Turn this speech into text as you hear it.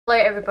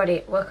Hello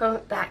everybody,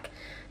 welcome back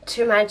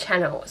to my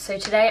channel. So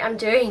today I'm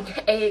doing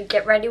a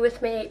get ready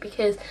with me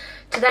because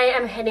today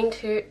I'm heading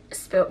to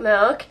Spilt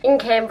in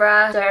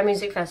Canberra. So a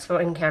music festival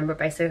in Canberra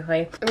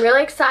basically. I'm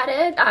really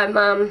excited. I'm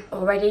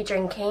already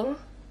drinking.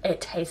 It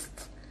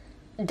tastes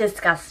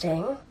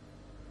disgusting.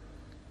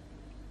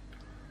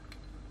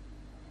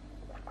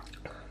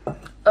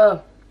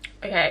 Oh,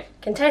 okay.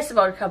 Can taste the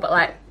vodka but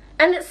like,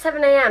 and it's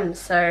 7 AM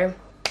so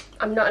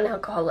I'm not an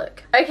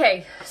alcoholic.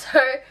 Okay, so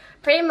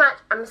pretty much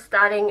I'm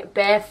starting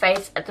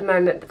barefaced at the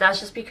moment, but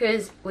that's just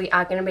because we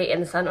are going to be in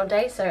the sun all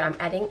day, so I'm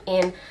adding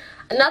in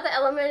another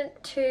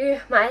element to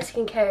my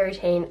skincare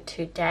routine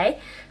today.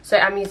 So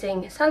I'm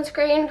using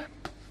sunscreen.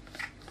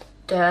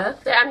 Duh.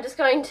 So I'm just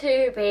going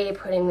to be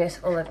putting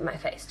this all over my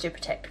face to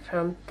protect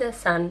from the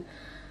sun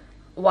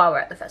while we're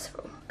at the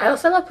festival. I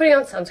also love putting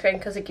on sunscreen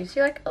because it gives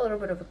you like a little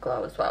bit of a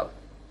glow as well.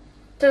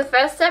 So the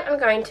first step I'm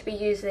going to be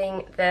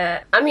using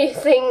the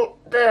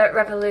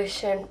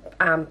Revolution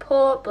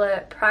Pore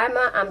Blur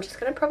Primer. I'm just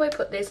going to probably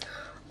put this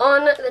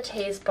on the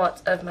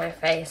T-spots of my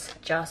face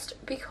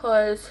just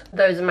because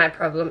those are my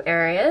problem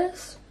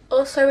areas.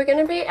 Also, we're going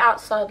to be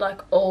outside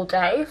like all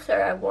day, so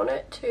I want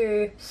it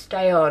to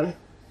stay on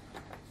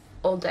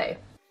all day.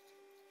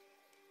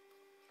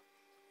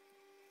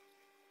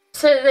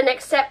 So the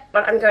next step,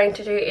 what I'm going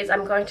to do is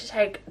I'm going to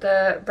take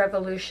the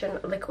Revolution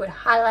liquid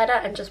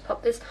highlighter and just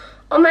pop this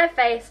on my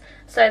face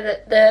so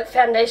that the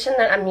foundation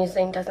that I'm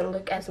using doesn't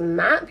look as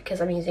matte because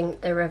I'm using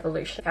the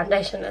Revolution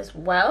foundation as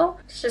well.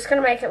 It's just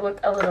going to make it look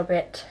a little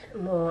bit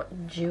more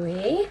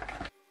dewy.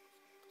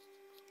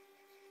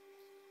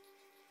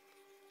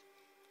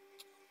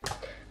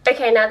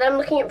 Okay, now that I'm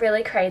looking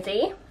really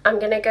crazy, I'm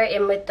going to go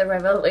in with the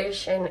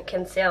Revolution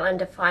Conceal and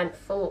Define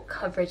Full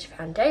Coverage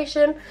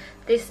Foundation.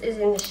 This is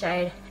in the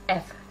shade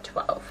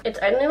F12. It's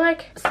only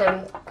like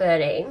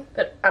 7:13,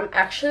 but I'm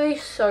actually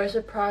so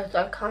surprised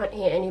I can't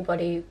hear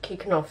anybody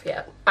kicking off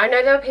yet. I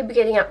know there were people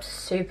getting up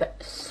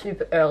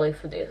super early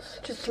for this,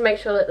 just to make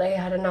sure that they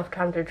had enough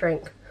time to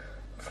drink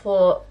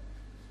before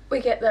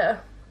we get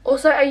there.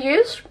 Also, I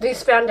used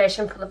this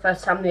foundation for the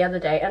first time the other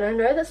day, and I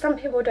know that some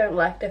people don't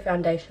like the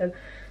foundation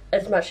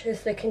as much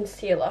as the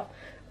concealer,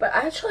 but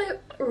I actually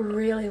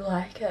really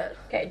like it.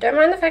 Okay, don't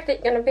mind the fact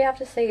that you're going to be able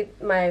to see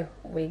my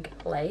wig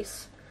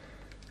lace.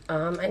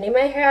 I need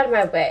my hair out of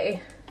my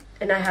way,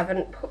 and I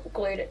haven't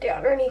glued it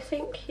down or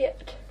anything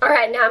yet.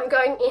 Alright, now I'm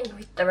going in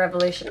with the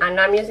Revolution. I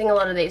know I'm using a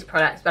lot of these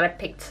products, but I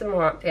picked some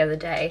more up the other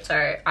day,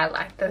 so I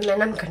like them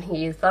and I'm going to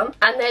use them.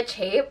 And they're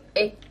cheap,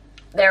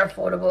 they're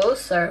affordable,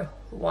 so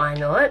why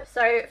not?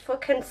 So for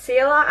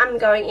concealer, I'm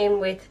going in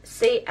with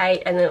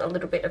C8 and then a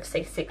little bit of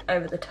C6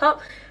 over the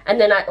top.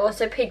 And then I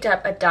also picked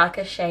up a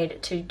darker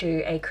shade to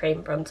do a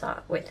cream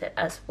bronzer with it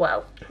as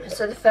well.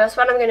 So the first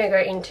one I'm going to go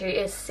into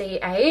is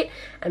C8.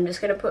 I'm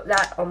just going to put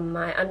that on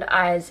my under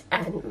eyes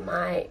and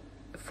my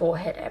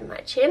forehead and my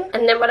chin.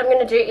 And then what I'm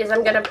going to do is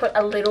I'm going to put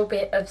a little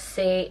bit of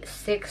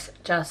C6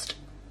 just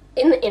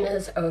in the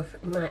inners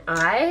of my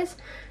eyes,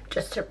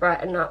 just to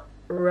brighten up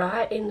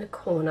right in the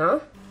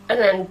corner. And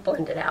then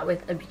blend it out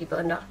with a beauty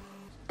blender.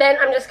 Then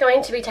I'm just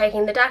going to be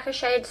taking the darker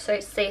shade, so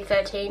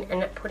C13,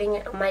 and putting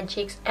it on my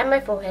cheeks and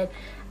my forehead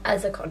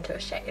as a contour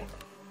shade.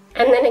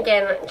 And then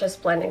again,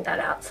 just blending that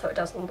out so it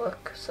doesn't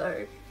look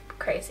so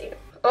crazy.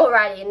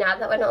 Alrighty, now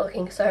that we're not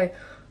looking so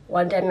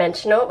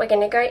one-dimensional, we're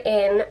going to go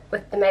in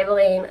with the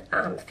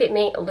Maybelline Fit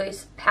Me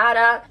Loose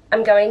Powder.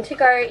 I'm going to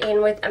go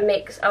in with a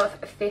mix of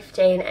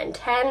 15 and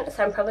 10,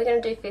 so I'm probably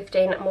going to do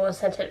 15 more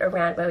centered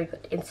around where we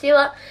put the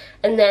concealer,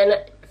 and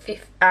then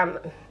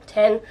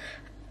 10,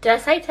 did I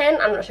say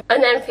 10? I'm not sure.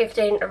 And then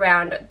 15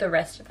 around the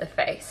rest of the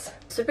face.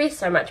 This would be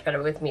so much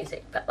better with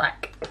music, but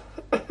like,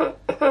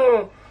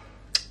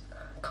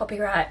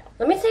 copyright.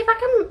 Let me see if I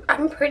can,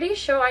 I'm pretty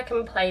sure I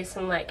can play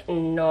some like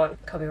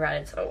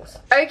non-copyrighted songs.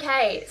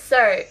 Okay,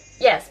 so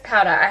yes,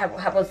 powder. I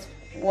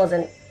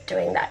wasn't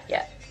doing that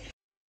yet.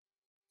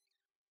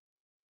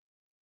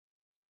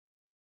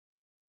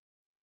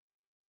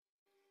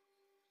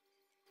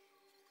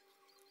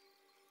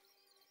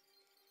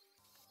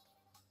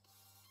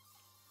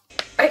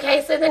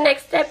 Okay, so the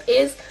next step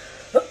is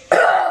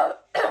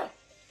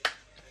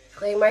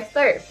clearing my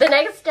throat. The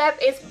next step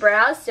is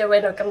brows, so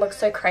we're not going to look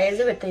so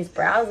crazy with these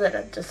brows that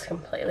are just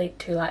completely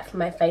too light for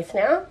my face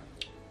now.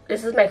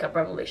 This is Makeup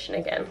Revolution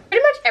again.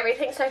 Pretty much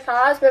everything so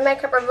far has been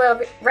Makeup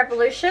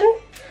Revolution,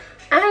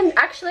 and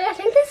actually I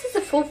think this is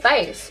a full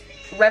face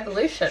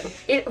Revolution.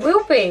 It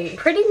will be,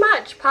 pretty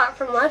much, apart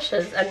from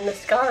lashes and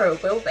mascara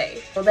will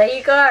be. Well, there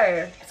you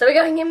go. So we're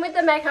going in with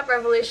the Makeup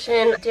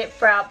Revolution Dip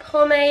Brow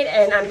Pomade,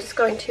 and I'm just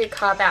going to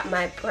carve out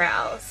my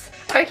brows.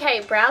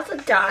 Okay, brows are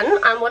done.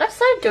 What I've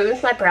started doing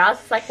with my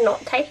brows is like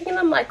not taking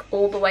them like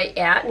all the way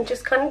out and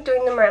just kind of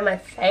doing them around my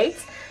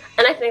face,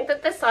 and I think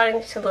that they're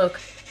starting to look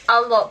a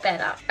lot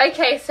better.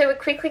 Okay, so we're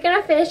quickly going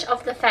to finish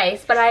off the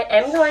face, but I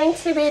am going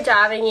to be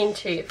diving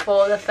into,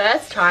 for the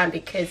first time,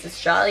 because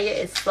Australia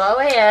is slow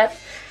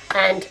AF,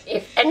 and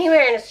if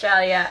anywhere in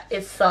Australia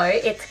is slow,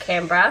 it's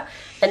Canberra.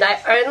 And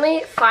I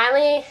only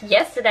finally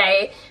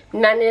yesterday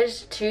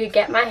managed to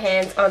get my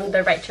hands on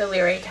the Rachel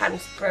Leary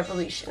times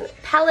Revolution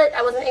palette.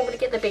 I wasn't able to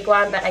get the big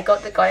one, but I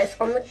got the Goddess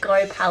on the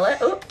Go palette.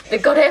 Oh, the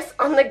Goddess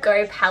on the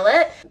Go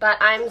palette. But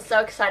I'm so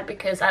excited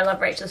because I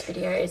love Rachel's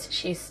videos.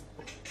 She's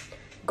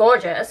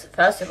gorgeous,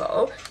 first of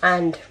all,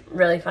 and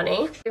really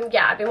funny.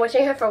 Yeah, I've been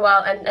watching her for a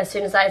while, and as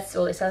soon as I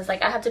saw this, I was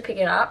like, I have to pick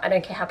it up. I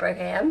don't care how broke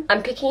I am.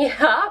 I'm picking it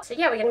up. So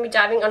yeah, we're going to be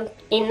diving on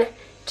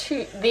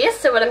into this.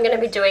 So what I'm going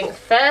to be doing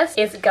first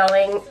is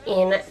going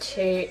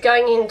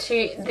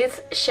into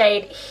this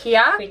shade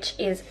here, which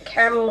is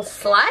Caramel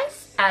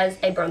Slice, as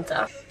a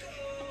bronzer.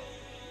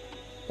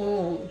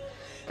 Ooh,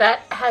 that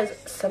has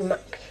some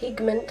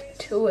pigment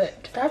to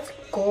it. That's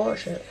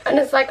gorgeous. And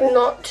it's like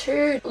not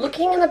too...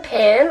 Looking in the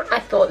pan, I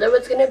thought there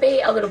was going to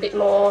be a little bit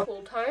more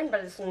cool tone, but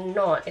it's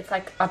not. It's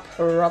like a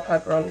proper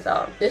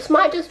bronzer. This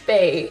might just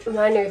be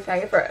my new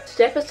favourite.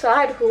 Step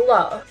aside,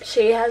 Hula.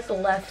 She has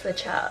left the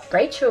chat.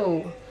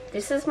 Rachel,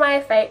 this is my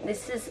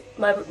This is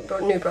my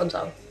new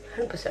bronzer.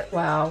 100%.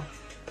 Wow.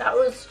 That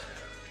was...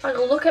 Like,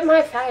 look at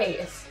my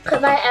face.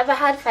 Have I ever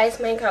had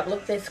face makeup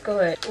look this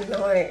good?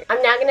 No.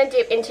 I'm now going to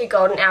dip into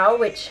Golden Hour,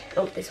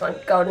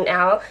 Golden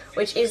Hour,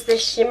 which is the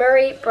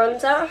shimmery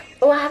bronzer.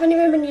 Oh, I haven't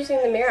even been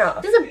using the mirror.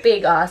 This is a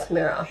big ass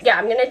mirror. Yeah,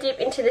 I'm going to dip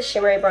into the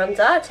shimmery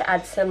bronzer to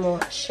add some more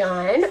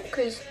shine,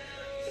 because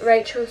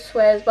Rachel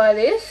swears by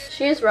this.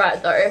 She is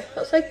right though.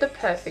 That's like the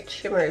perfect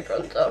shimmery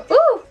bronzer.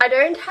 Ooh! I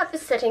don't have the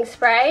setting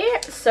spray,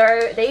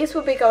 so these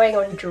will be going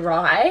on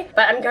dry,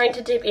 but I'm going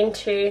to dip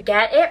into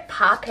Get It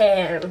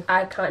Poppin'.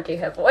 I can't do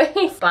her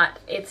voice, but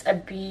it's a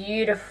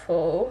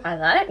beautiful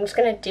highlight. I'm just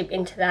going to dip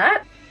into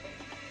that.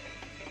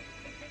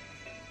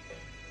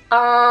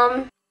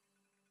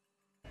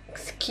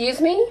 Excuse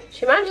me?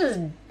 She might have just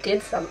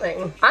did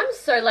something. I'm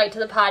so late to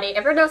the party.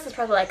 Everyone else is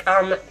probably like,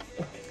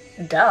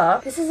 duh.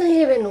 This isn't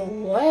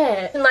even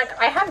wet. And like,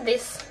 I have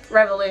this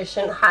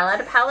Revolution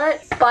highlighter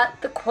palette, but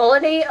the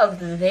quality of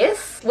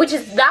this, which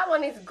is, that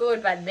one is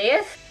good, but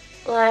this,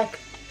 like,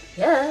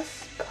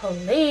 yes,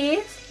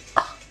 please.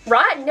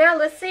 Right, now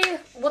let's see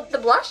what the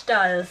blush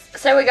does.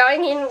 So we're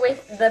going in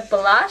with the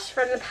blush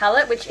from the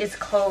palette, which is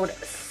called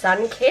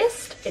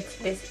Sunkissed. It's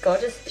this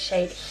gorgeous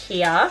shade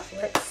here.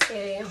 Let's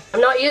see.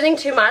 I'm not using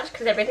too much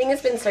because everything has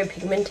been so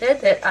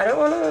pigmented that I don't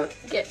want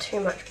to get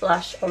too much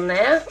blush on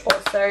there.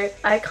 Also,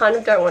 I kind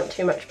of don't want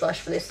too much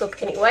blush for this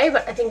look anyway,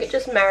 but I think it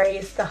just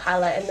marries the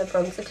highlight and the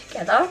bronzer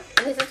together.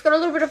 And this has got a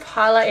little bit of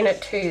highlight in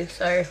it too,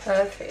 so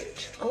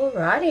perfect.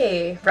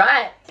 Alrighty.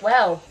 Right,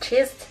 well,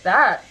 cheers to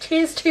that.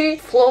 Cheers to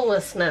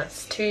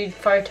flawlessness, to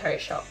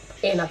Photoshop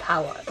in a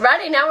palette.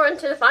 Righty, now we're on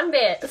to the fun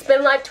bit. It's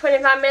been like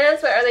 25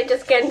 minutes, we're only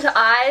just getting to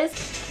eyes.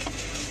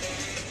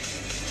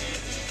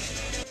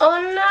 Oh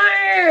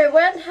no,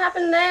 what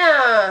happened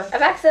there?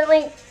 I've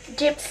accidentally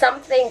dipped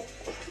something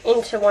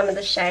into one of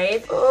the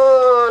shades.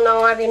 Oh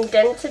no, I've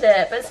indented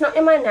it, but it's not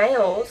in my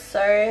nails,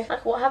 so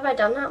like, what have I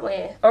done that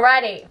with?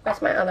 Alrighty,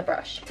 where's my other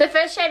brush? So the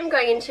first shade I'm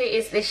going into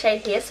is this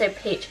shade here, so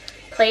Peach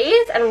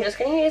Please, and I'm just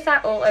going to use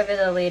that all over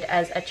the lid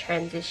as a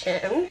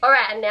transition.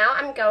 Alright, and now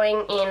I'm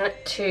going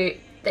into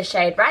the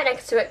shade right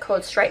next to it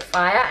called Straight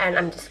Fire, and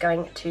I'm just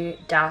going to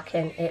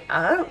darken it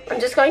up. I'm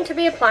just going to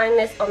be applying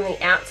this on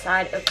the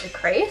outside of the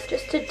crease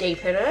just to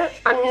deepen it.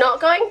 I'm not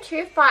going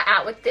too far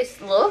out with this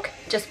look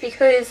just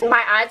because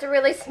my eyes are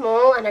really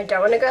small and I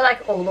don't want to go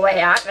like all the way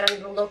out, and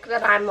the look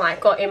that I'm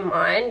like got in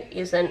mind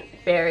isn't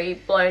very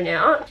blown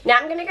out. Now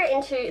I'm going to go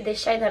into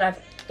this shade that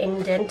I've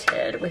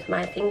indented with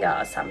my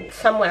finger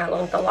somewhere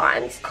along the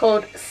lines,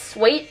 called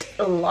Sweet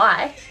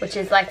Life, which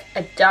is like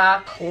a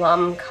dark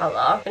plum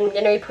color. I'm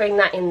going to be putting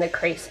that in the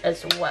crease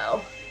as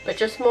well, but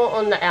just more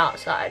on the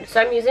outside. So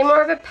I'm using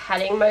more of a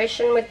patting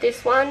motion with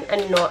this one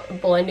and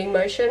not blending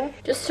motion,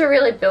 just to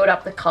really build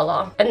up the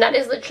color. And that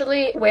is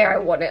literally where I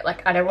want it.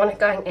 Like, I don't want it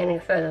going any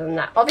further than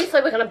that. Obviously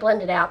we're going to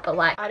blend it out, but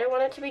like, I don't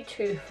want it to be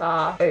too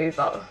far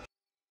over.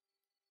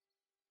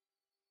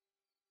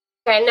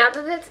 Okay, now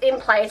that it's in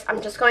place,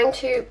 I'm just going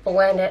to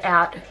blend it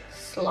out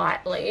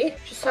slightly,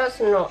 just so it's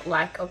not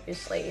like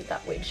obviously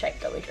that weird shape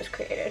that we just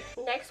created.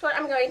 Next, what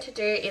I'm going to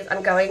do is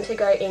I'm going to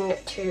go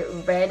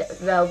into Red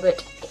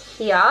Velvet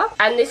here,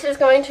 and this is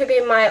going to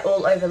be my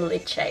all over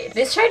lid shade.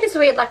 This shade is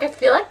weird, like I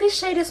feel like this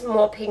shade is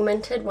more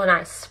pigmented when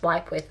I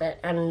swipe with it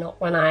and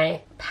not when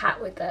I pat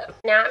with it.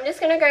 Now I'm just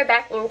going to go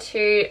back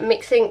into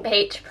mixing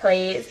Peach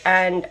Please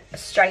and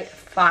Straight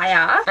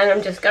Fire, and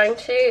I'm just going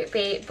to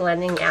be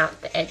blending out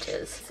the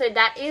edges. So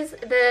that is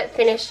the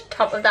finished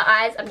top of the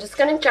eyes. I'm just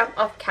going to jump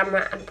off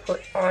camera and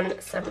put on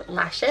some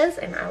lashes,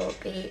 and I will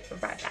be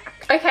right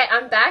back. Okay,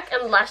 I'm back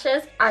and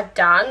lashes are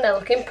done. They're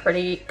looking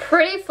pretty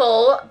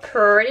full,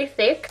 pretty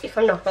thick, if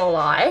I'm not gonna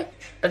lie,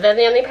 but they're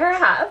the only pair I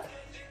have.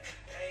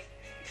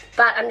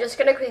 But I'm just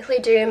going to quickly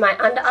do my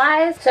under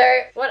eyes. So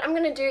what I'm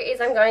going to do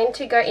is I'm going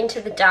to go into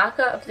the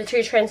darker of the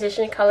two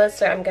transition colors.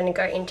 So I'm going to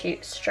go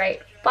into Straight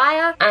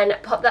Fire and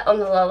pop that on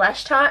the lower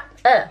lash line.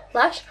 And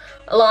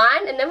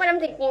then what I'm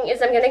thinking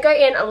is I'm going to go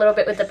in a little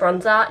bit with the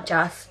bronzer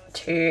just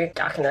to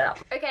darken it up.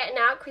 Okay,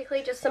 now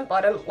quickly just some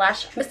bottom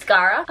lash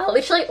mascara. I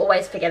literally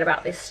always forget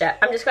about this step.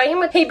 I'm just going in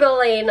with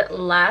Maybelline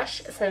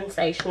Lash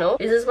Sensational.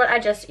 This is what I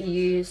just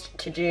used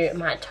to do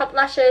my top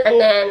lashes. And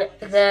then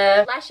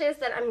the lashes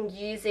that I'm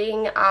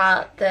using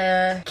are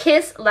the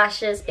Kiss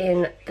lashes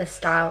in the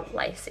style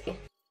Lacy.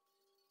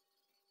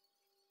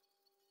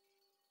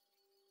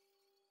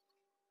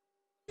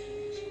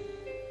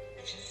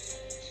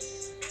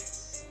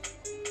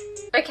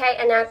 Okay,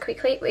 and now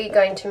quickly we're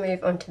going to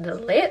move on to the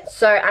lips.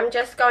 So I'm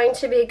just going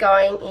to be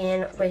going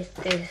in with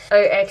this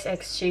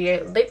OXX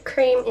Studio lip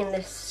cream in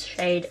the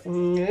shade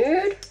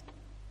Nude.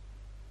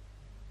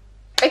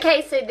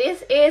 Okay, so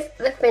this is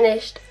the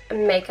finished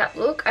makeup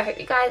look. I hope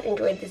you guys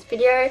enjoyed this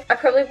video. I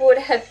probably would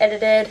have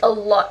edited a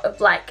lot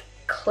of like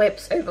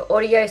clips over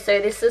audio, so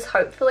this is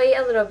hopefully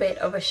a little bit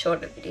of a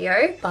shorter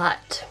video,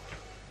 but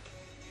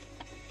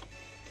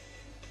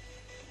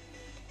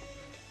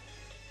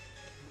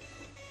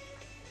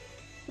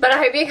I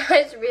hope you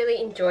guys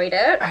really enjoyed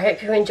it. I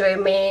hope you enjoyed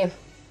me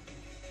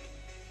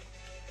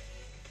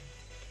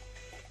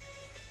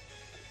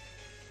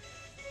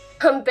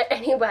but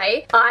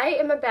anyway, I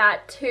am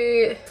about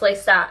to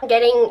start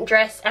getting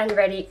dressed and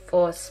ready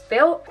for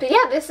Spilt. But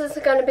yeah, this is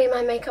going to be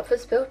my makeup for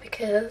Spilt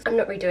because I'm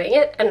not redoing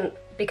it and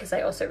because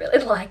I also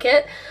really like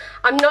it.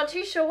 I'm not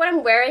too sure what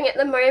I'm wearing at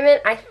the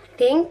moment. I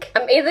think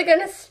I'm either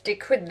going to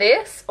stick with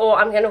this or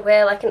I'm going to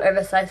wear like an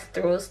oversized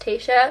Thrills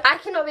t-shirt. I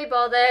cannot be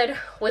bothered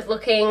with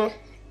looking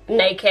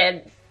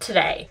naked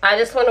today. I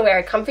just want to wear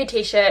a comfy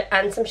t-shirt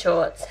and some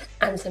shorts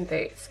and some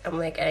boots and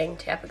we're going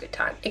to have a good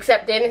time.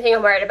 Except the only thing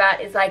I'm worried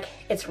about is like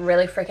it's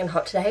really freaking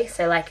hot today,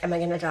 so like am I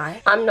gonna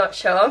die? I'm not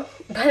sure.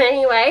 But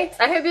anyway,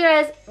 I hope you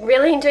guys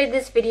really enjoyed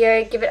this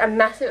video. Give it a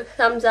massive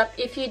thumbs up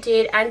if you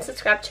did and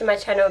subscribe to my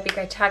channel. It would be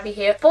great to have you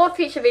here for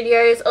future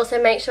videos.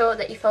 Also make sure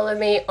that you follow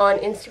me on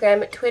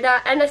Instagram, Twitter,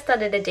 and I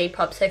started a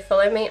Depop, so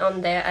follow me on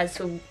there as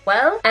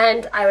well.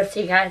 And I will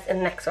see you guys in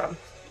the next one.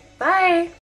 Bye!